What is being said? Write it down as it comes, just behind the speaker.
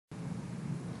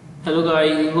Hello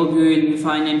guys, hope you will be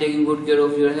fine and taking good care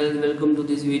of your health. Welcome to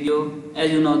this video. As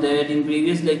you know that in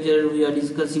previous lecture we are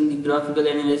discussing the graphical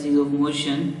analysis of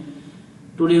motion.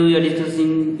 Today we are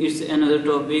discussing its another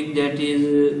topic, that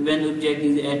is when object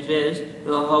is at rest,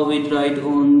 how we write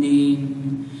on the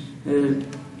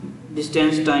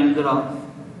distance time graph.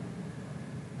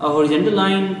 A horizontal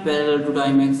line parallel to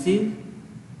time axis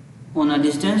on a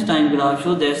distance time graph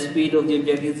shows that speed of the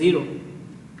object is 0.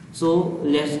 So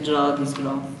let's draw this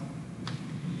graph.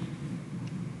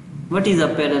 What is a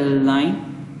parallel line?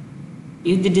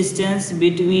 If the distance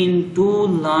between two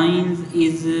lines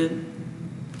is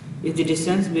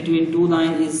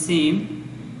same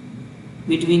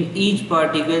between each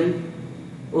particle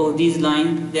of these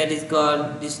lines, that is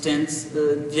called distance.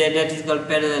 That is called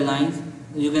parallel lines.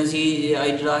 You can see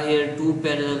I draw here two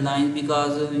parallel lines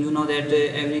because you know that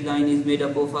every line is made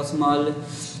up of a small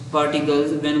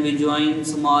particles. When we join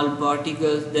small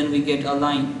particles, then we get a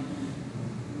line.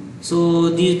 So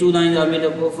these two lines are made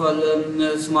up of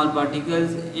small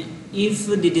particles. If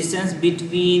the distance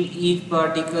between each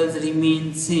particles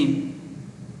remains same,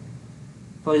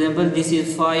 for example this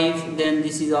is 5, then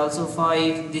this is also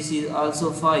 5, this is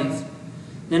also 5,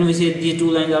 then we say these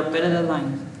two lines are parallel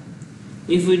lines.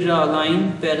 If we draw a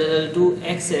line parallel to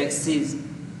x-axis,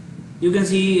 you can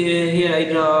see here I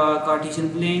draw a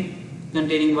Cartesian plane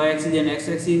containing y-axis and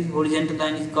x-axis. Horizontal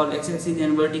line is called x-axis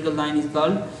and vertical line is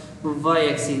called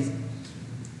y-axis.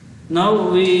 Now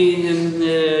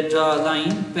we draw a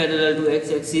line parallel to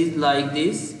x-axis like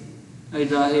this. I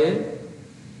draw here.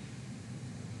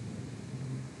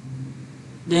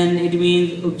 Then it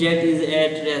means object is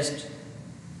at rest.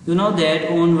 You know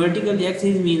that on vertical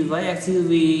axis means y-axis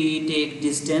we take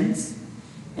distance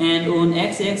and on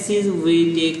x-axis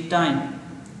we take time.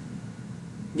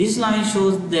 This line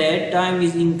shows that time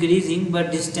is increasing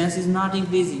but distance is not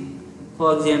increasing.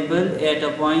 For example, at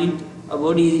a point a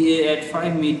body is at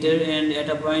 5 meter and at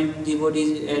a point the body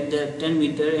is at 10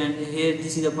 meter, and here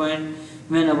this is a point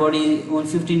when a body is on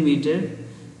 15 meter.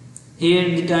 Here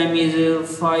the time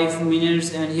is 5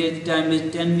 minutes and here the time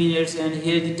is 10 minutes and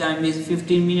here the time is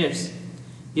 15 minutes.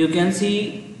 You can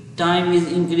see time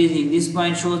is increasing. This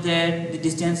point shows that the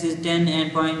distance is 10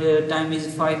 and time is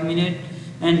 5 minutes,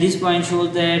 and this point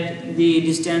shows that the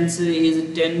distance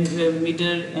is 10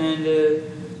 meter and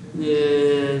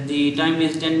the time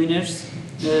is 10 minutes.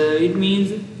 It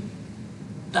means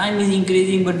time is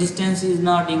increasing but distance is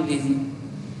not increasing.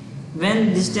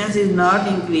 When distance is not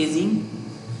increasing,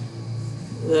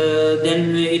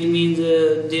 then it means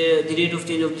the rate of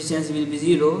change of distance will be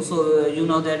 0. So you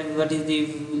know that what is the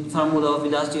formula of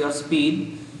velocity or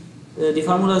speed. The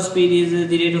formula of speed is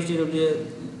the rate of change of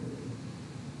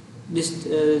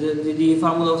the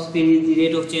formula of speed is the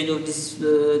rate of change of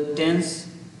distance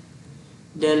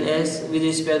del s with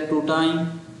respect to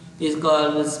time is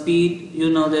called speed. You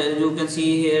know that you can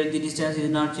see here the distance is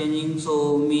not changing,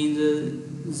 so means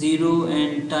 0,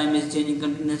 and time is changing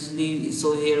continuously.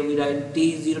 So here we write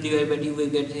t, 0 divided by t, we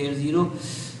get here 0.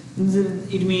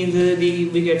 It means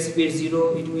we get speed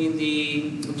 0. It means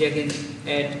the object is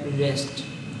at rest.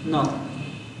 Now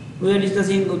we are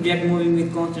discussing object moving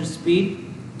with constant speed.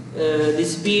 The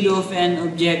speed of an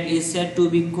object is said to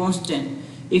be constant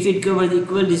if it covers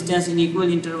equal distance in equal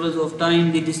intervals of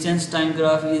time. The distance time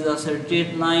graph is a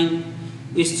straight line.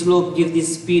 Its slope gives the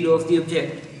speed of the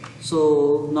object.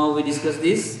 So now we discuss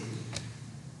this.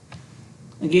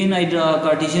 Again I draw a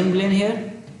Cartesian plane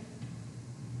here.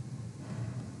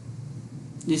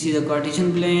 This is a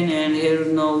Cartesian plane, and here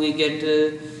now we get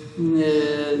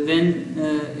when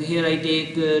here I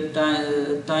take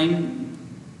time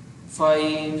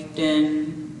 5,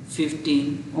 10,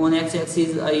 15. On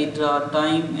x-axis I draw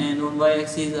time and on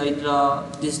y-axis I draw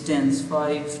distance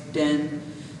 5, 10,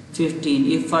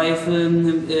 15. If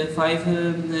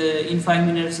in 5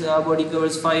 minutes our body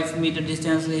covers 5 meter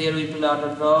distance, here we plot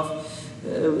a graph,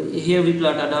 here we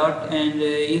plot a dot, and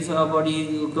if our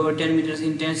body covers 10 meters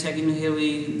in 10 seconds, here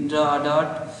we draw a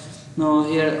dot. Now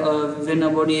here when a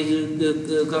body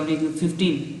is covering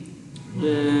 15,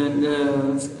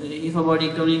 if a body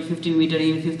covering 15 meter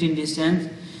in 15 distance,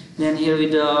 then here we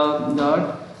draw a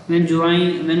dot. When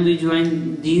we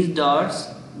join these dots,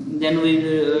 then we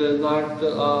got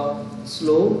a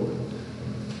slope.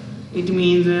 It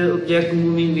means object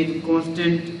moving with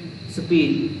constant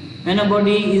speed. When a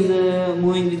body is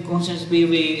moving with constant speed,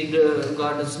 we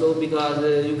got a slope because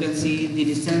you can see the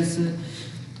distance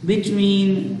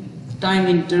between time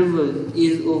interval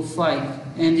is of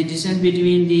 5, and the distance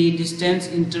between the distance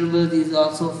intervals is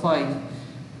also 5.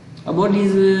 A body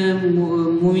is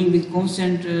moving with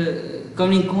constant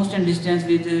covering constant distance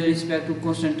with respect to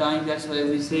constant time. That's why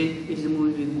we say it is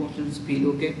moving with constant speed.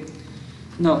 Okay.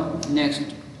 Now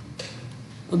next,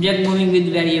 object moving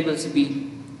with variable speed.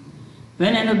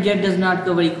 When an object does not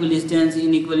cover equal distance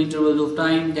in equal intervals of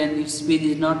time, then its speed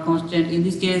is not constant. In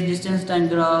this case, distance time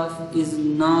graph is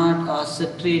not a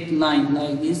straight line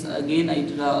like this. Again, I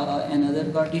draw another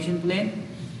Cartesian plane.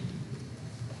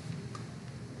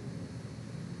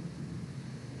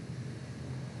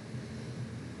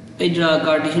 I draw a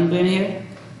Cartesian plane here.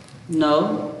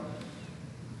 Now,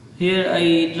 here I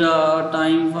draw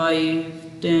time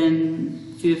 5,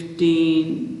 10,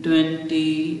 15,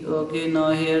 20. Okay, now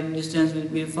here distance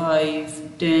will be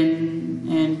 5, 10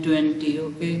 and 20.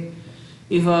 Okay,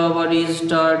 if our body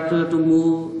start to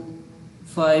move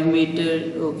 5 meter,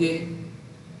 okay,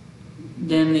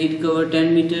 then it cover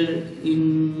 10 meter in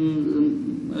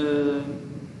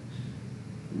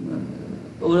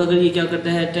और अगर ये क्या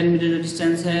करता है 10 metre जो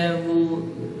distance है वो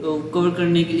cover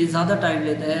करने के लिए ज़्यादा टाइम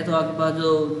लेता है, तो आपके पास जो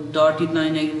डॉटेड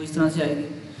लाइन है वो इस तरह से आएगी।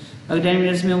 अगर 10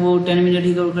 मिनट्स में वो 10 मिनट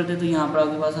ही कवर करते हैं तो यहाँ पर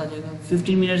आपके पास आ जाएगा।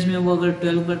 15 मिनट्स में वो अगर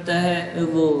 12 करता है,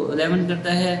 वो 11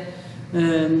 करता है,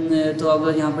 तो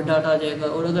आपका यहाँ पर डाटा आ जाएगा।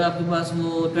 और अगर आपके पास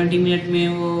वो 20 मिनट में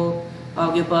वो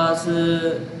आपके पास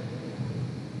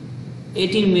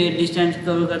 18 मिनट डिस्टेंस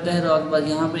कवर करता है, तो आपके पास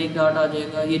यहाँ पर एक डाट आ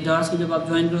जाएगा। ये डाट्स को जब आप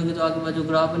ज्वाइन करोगे तो आपके पास जो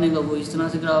ग्राफ बनेगा वो इस तरह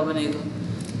से ग्राफ बनेगा।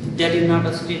 That is not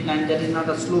a straight line, that is not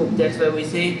a slope. That's why we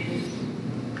से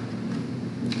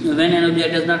when an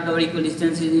object does not cover equal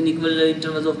distances in equal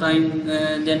intervals of time,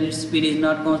 then its speed is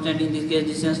not constant. In this case,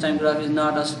 distance time graph is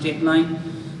not a straight line.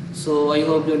 So I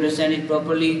hope you understand it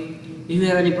properly. If you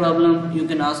have any problem, you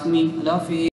can ask me. Allah Hafiz.